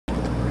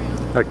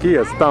Aquí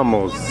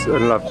estamos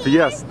en la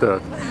fiesta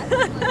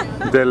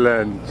de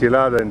la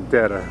enchilada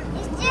entera.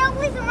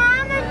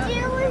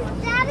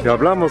 Y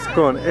hablamos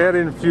con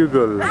Erin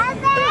Fugel,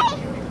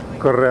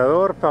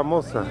 corredor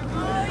famosa.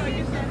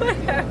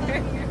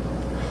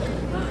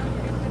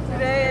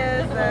 Today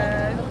is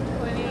the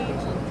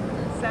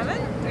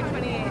 27th or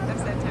 28th of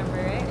September,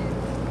 right?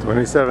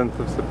 27th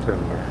of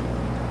September.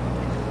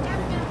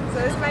 So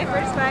this is my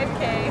first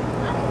 5K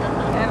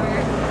ever.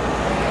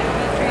 I've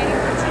been training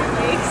for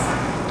 2 weeks.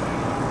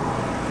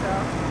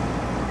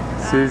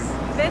 So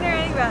been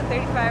running about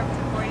 35 to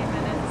 40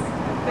 minutes.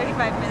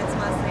 35 minutes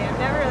mostly. I've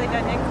never really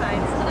done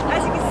inclines.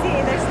 As you can see,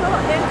 there's a little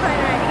incline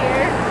right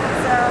here.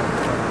 So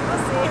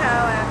we'll see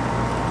how it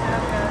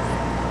goes.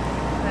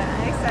 But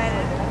I'm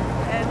excited.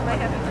 And my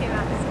husband came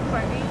out to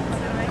support me.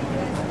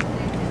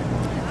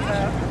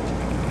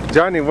 So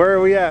Johnny, where are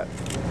we at?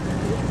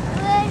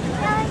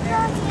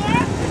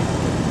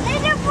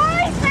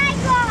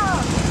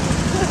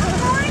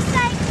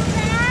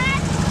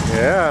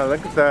 Yeah,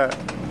 look at that.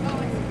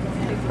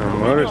 A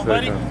motorcycle.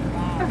 I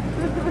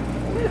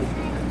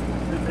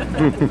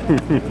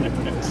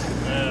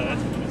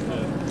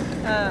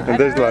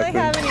don't really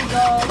have any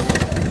goals.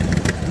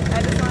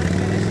 I just want to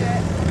finish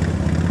it.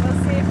 We'll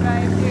see if I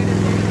do it in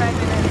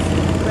 35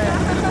 minutes.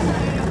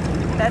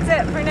 But that's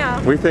it for now.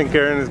 We think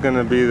Erin is going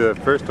to be the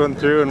first one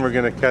through, and we're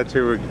going to catch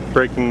her with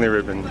breaking the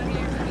ribbon.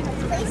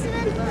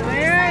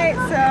 Alright,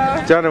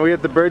 so. John, are we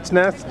at the bird's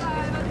nest?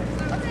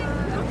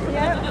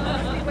 Yep.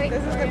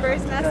 This is the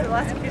bird's nest of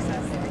Las Cruces.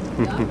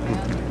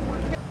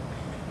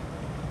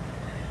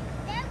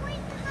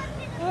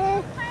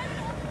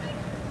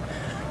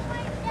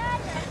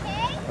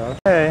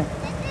 Okay.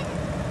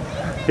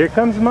 Here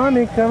comes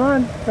Mommy. Come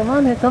on. Come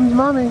on. Here comes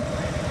Mommy.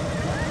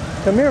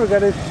 Come here. We got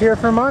to cheer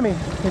for Mommy.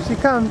 Here she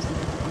comes.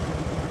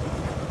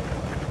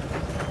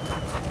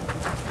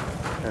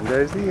 And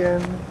there's the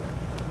end.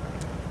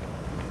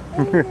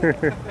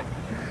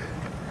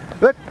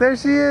 Look, there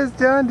she is,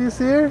 John. Do you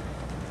see her?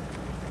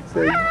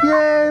 Say,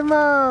 yay,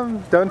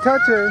 Mom! Don't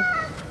touch her.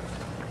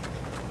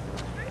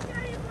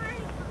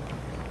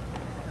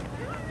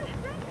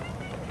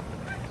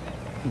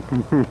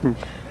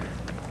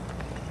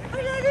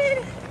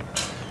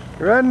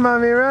 Run,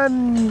 Mommy,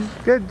 run!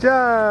 Good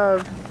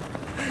job!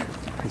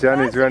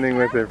 Johnny's running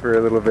with her for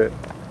a little bit.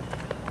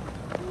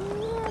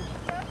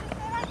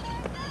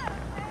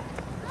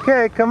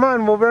 Okay, come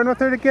on, we'll run with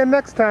her again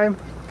next time.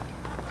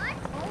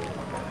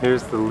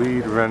 Here's the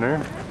lead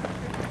runner.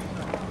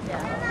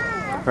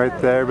 Right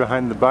there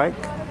behind the bike.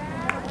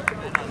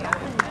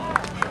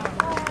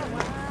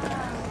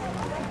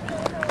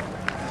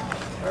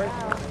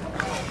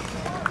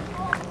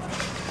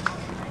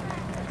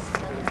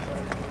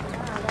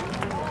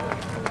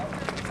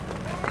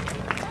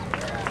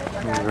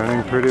 He's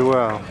running pretty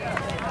well.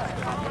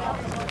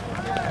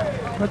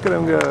 Look at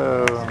him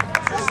go.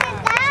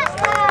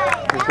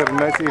 He's got a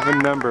nice even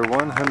number,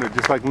 100,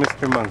 just like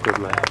Mr. Monk would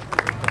like.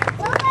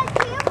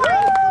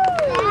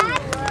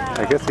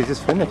 I guess he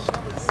just finished.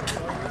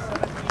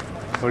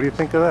 What do you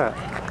think of that?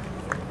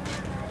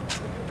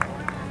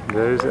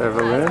 There's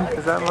Evelyn.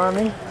 Is that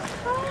Mommy?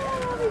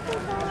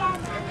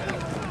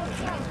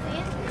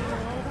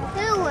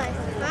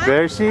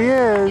 There she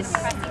is.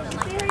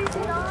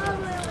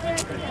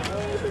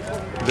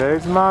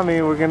 There's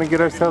Mommy. We're going to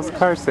get ourselves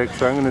car sick,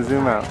 so I'm going to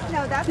zoom out.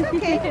 No, that's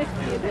okay.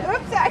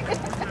 Oops, sorry.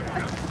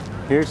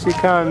 Here she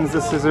comes.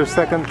 This is her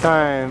second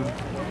time.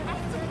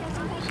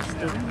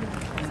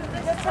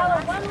 Just tell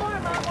her one more,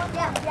 Mom.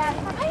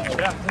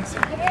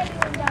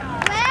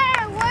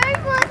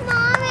 Where's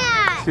Mom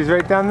at? She's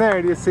right down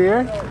there. Do you see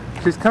her?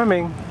 She's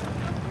coming.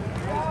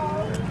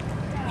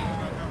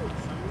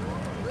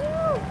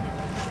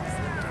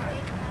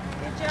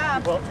 Good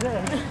job. Well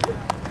done.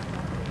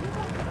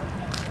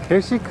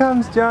 Here she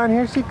comes, John.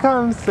 Here she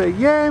comes. Say,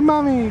 yay,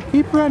 Mommy.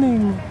 Keep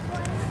running.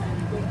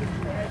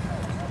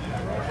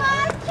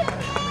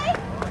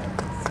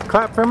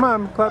 Clap for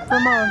Mom. Clap for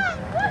Mom.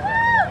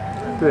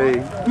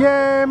 Say,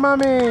 yay,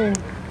 Mommy.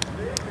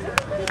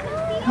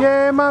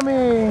 Yay,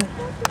 Mommy.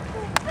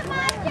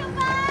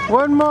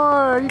 One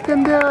more. You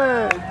can do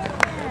it.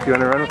 You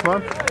want to run with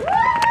Mom?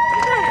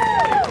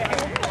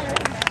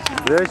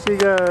 There she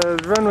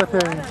goes. Run with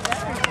her.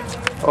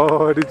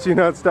 Oh, did she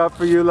not stop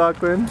for you,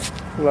 Lachlan?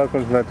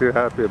 Lachlan's not too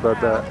happy about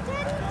that.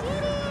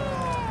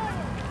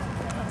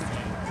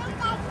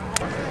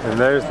 And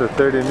there's the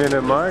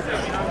 30-minute mark.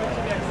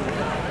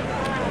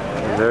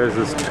 And there's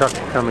this truck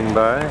coming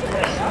by.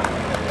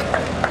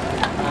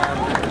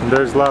 And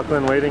there's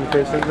Lachlan waiting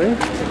patiently.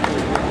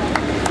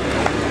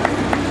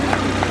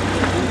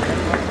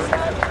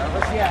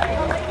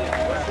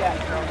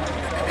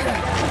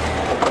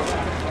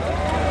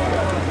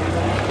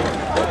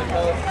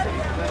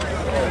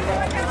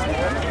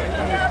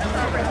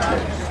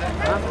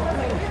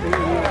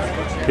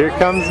 Here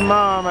comes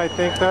Mom. I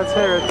think that's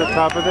her at the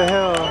top of the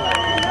hill.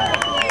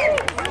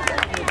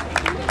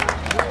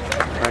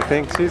 I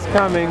think she's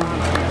coming.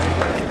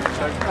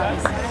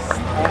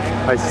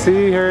 I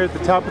see her at the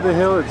top of the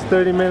hill. It's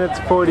 30 minutes,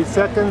 40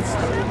 seconds.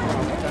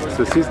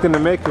 So she's going to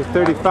make her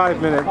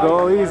 35-minute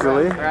goal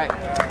easily.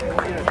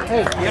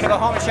 Hey, you gonna go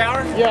home and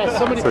shower? Yeah,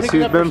 somebody. So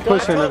she's been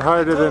pushing it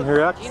harder than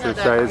her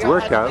exercise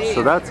workout,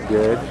 so that's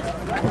good.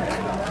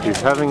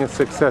 She's having a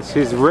success.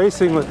 She's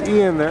racing with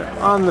Ian there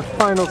on the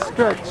final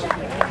stretch.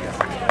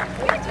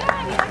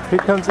 Here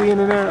comes Ian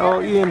in there.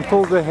 Oh, Ian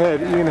pulls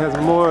ahead. Ian has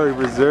more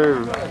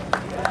reserve.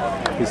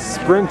 He's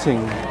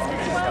sprinting.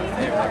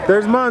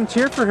 There's Mom.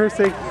 Cheer for her.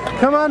 Say,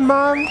 come on,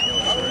 Mom.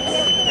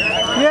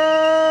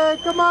 Yay,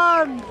 come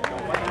on.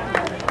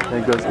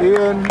 There goes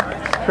Ian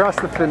across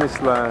the finish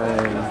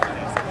line.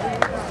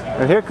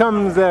 And here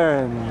comes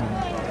Erin.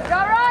 Go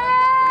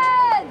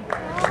Ryan!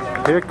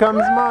 Here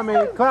comes Mommy.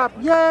 Clap.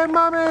 Yay,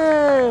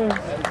 Mommy!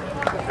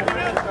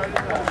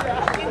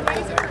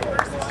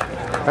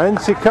 And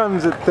she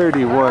comes at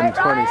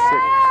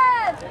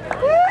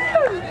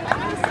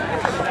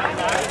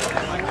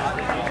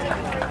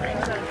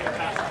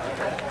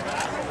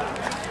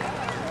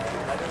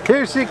 31:26.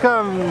 Here she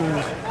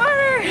comes.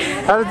 Water!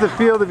 How does it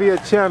feel to be a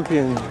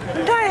champion?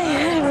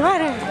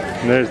 Water!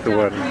 And there's the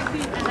water.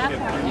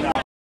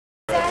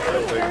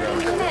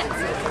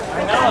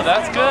 Oh,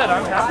 that's good.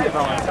 I'm happy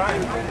about my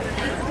time.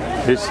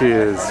 Here she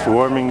is,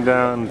 warming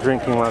down,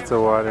 drinking lots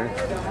of water.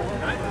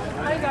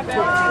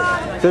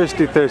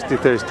 Thirsty, thirsty,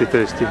 thirsty,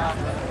 thirsty.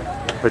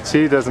 But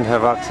she doesn't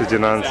have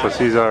oxygen on, so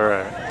she's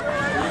alright.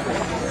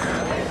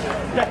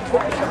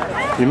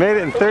 You made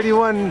it in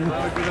 31.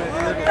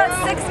 About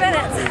 6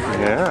 minutes.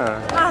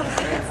 Yeah.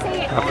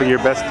 Off of your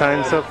best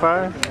time so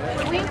far?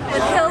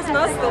 With hills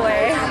most of the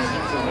way.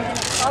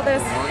 All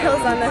those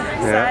hills on the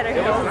side are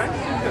hills.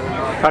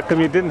 How come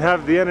you didn't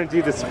have the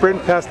energy to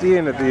sprint past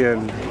Ian at the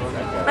end?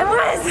 I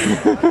was!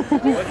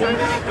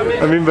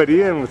 I mean, but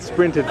Ian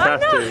sprinted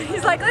past her.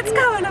 He's like, let's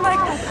go. And I'm like,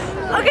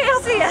 okay,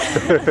 I'll see ya.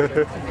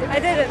 I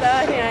did it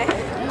though, anyway.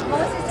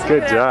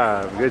 Good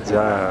job, good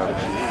job. Do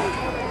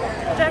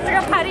I have to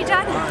go potty,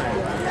 John?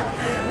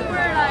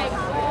 We're like,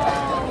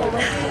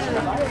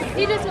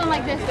 you just went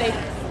like this, babe.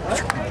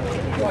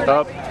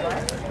 Oh,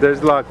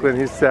 there's Lachlan.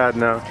 He's sad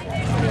now.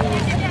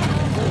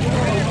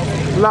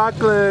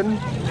 Lachlan!